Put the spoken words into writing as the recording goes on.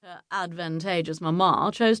advantageous mamma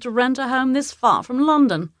chose to rent a home this far from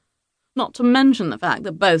London, not to mention the fact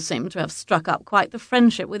that both seem to have struck up quite the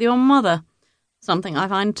friendship with your mother, something I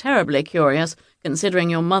find terribly curious, considering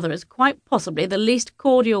your mother is quite possibly the least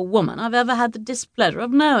cordial woman I've ever had the displeasure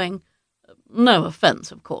of knowing. No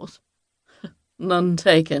offence, of course." "None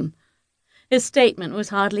taken." His statement was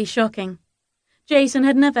hardly shocking. Jason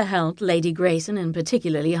had never held Lady Grayson in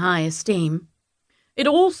particularly high esteem. "It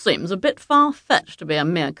all seems a bit far-fetched to be a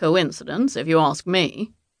mere coincidence, if you ask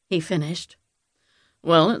me," he finished.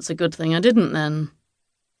 "Well, it's a good thing I didn't, then."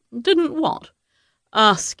 "Didn't what?"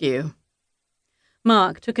 "Ask you."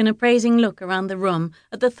 Mark took an appraising look around the room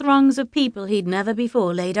at the throngs of people he'd never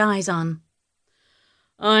before laid eyes on.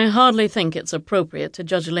 "I hardly think it's appropriate to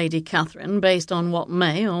judge Lady Catherine based on what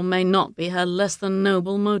may or may not be her less than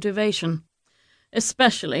noble motivation,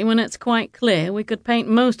 especially when it's quite clear we could paint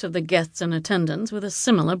most of the guests in attendance with a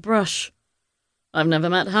similar brush. I've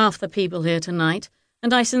never met half the people here tonight,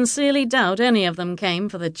 and I sincerely doubt any of them came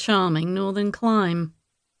for the charming northern clime."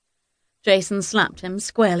 Jason slapped him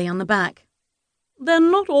squarely on the back. "They're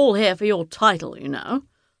not all here for your title, you know.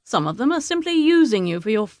 Some of them are simply using you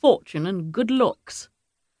for your fortune and good looks."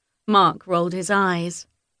 Mark rolled his eyes.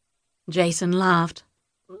 Jason laughed.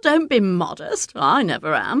 "Don't be modest. I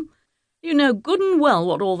never am. You know good and well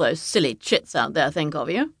what all those silly chits out there think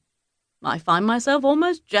of you. I find myself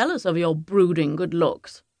almost jealous of your brooding good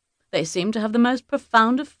looks. They seem to have the most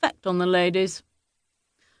profound effect on the ladies."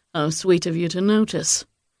 "How sweet of you to notice,"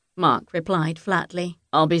 Mark replied flatly.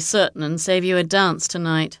 "I'll be certain and save you a dance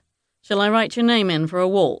tonight. Shall I write your name in for a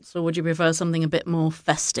waltz, or would you prefer something a bit more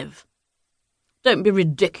festive?" "Don't be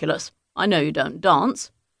ridiculous. I know you don't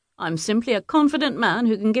dance. I'm simply a confident man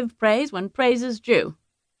who can give praise when praise is due.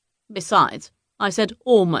 Besides, I said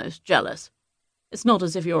almost jealous. It's not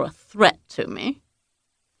as if you're a threat to me."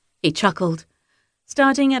 He chuckled.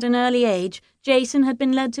 Starting at an early age, Jason had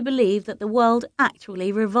been led to believe that the world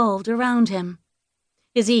actually revolved around him.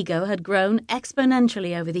 His ego had grown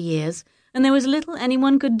exponentially over the years, and there was little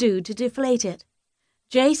anyone could do to deflate it.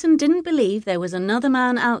 Jason didn't believe there was another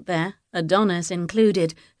man out there, Adonis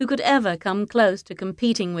included, who could ever come close to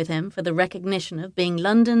competing with him for the recognition of being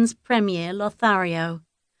London's premier Lothario.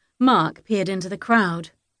 Mark peered into the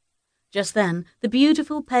crowd. Just then, the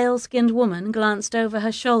beautiful pale-skinned woman glanced over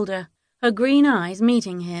her shoulder, her green eyes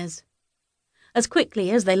meeting his. As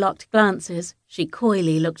quickly as they locked glances, she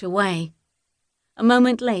coyly looked away. A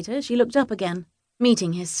moment later, she looked up again,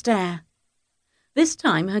 meeting his stare. This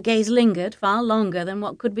time her gaze lingered far longer than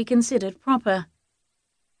what could be considered proper.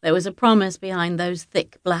 There was a promise behind those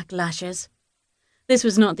thick black lashes. This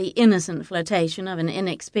was not the innocent flirtation of an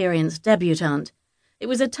inexperienced debutante. It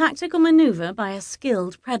was a tactical maneuver by a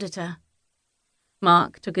skilled predator.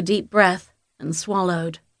 Mark took a deep breath and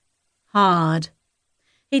swallowed. Hard.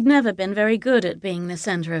 He'd never been very good at being the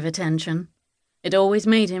center of attention. It always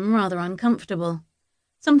made him rather uncomfortable.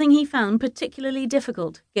 Something he found particularly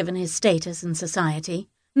difficult, given his status in society.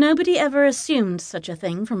 Nobody ever assumed such a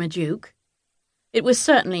thing from a duke. It was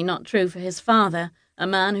certainly not true for his father, a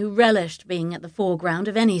man who relished being at the foreground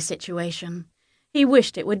of any situation. He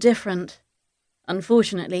wished it were different.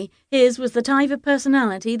 Unfortunately, his was the type of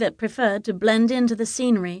personality that preferred to blend into the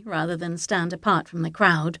scenery rather than stand apart from the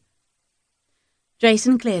crowd.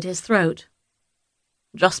 Jason cleared his throat.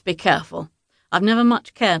 "Just be careful. I've never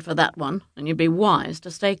much cared for that one, and you'd be wise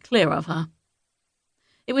to stay clear of her."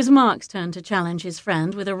 It was Mark's turn to challenge his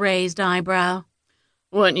friend with a raised eyebrow.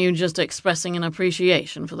 "Weren't you just expressing an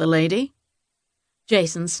appreciation for the lady?"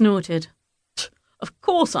 Jason snorted. "Of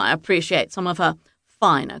course I appreciate some of her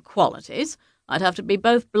finer qualities. I'd have to be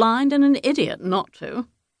both blind and an idiot not to.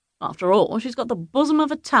 After all, she's got the bosom of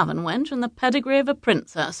a tavern wench and the pedigree of a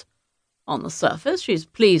princess. On the surface, she's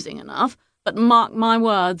pleasing enough, but mark my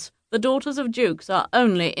words, the daughters of dukes are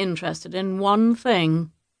only interested in one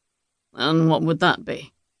thing." "And what would that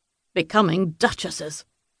be?" "Becoming duchesses."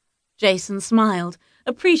 Jason smiled,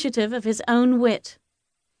 appreciative of his own wit.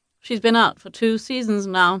 "She's been out for 2 seasons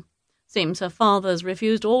now. Seems her father's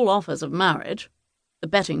refused all offers of marriage. The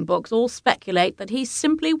betting books all speculate that he's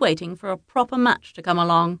simply waiting for a proper match to come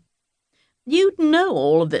along. You'd know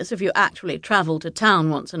all of this if you actually travelled to town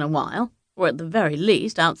once in a while, or at the very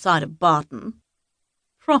least outside of Barton."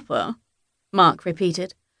 "Proper?" Mark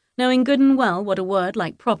repeated, knowing good and well what a word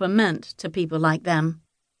like proper meant to people like them.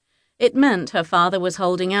 It meant her father was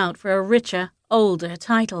holding out for a richer, older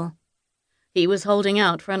title. He was holding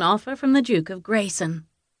out for an offer from the Duke of Grayson.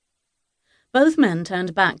 Both men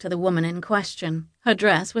turned back to the woman in question. Her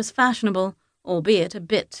dress was fashionable, albeit a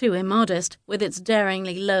bit too immodest, with its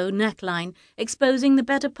daringly low neckline exposing the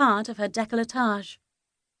better part of her décolletage.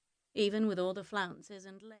 Even with all the flounces and lace.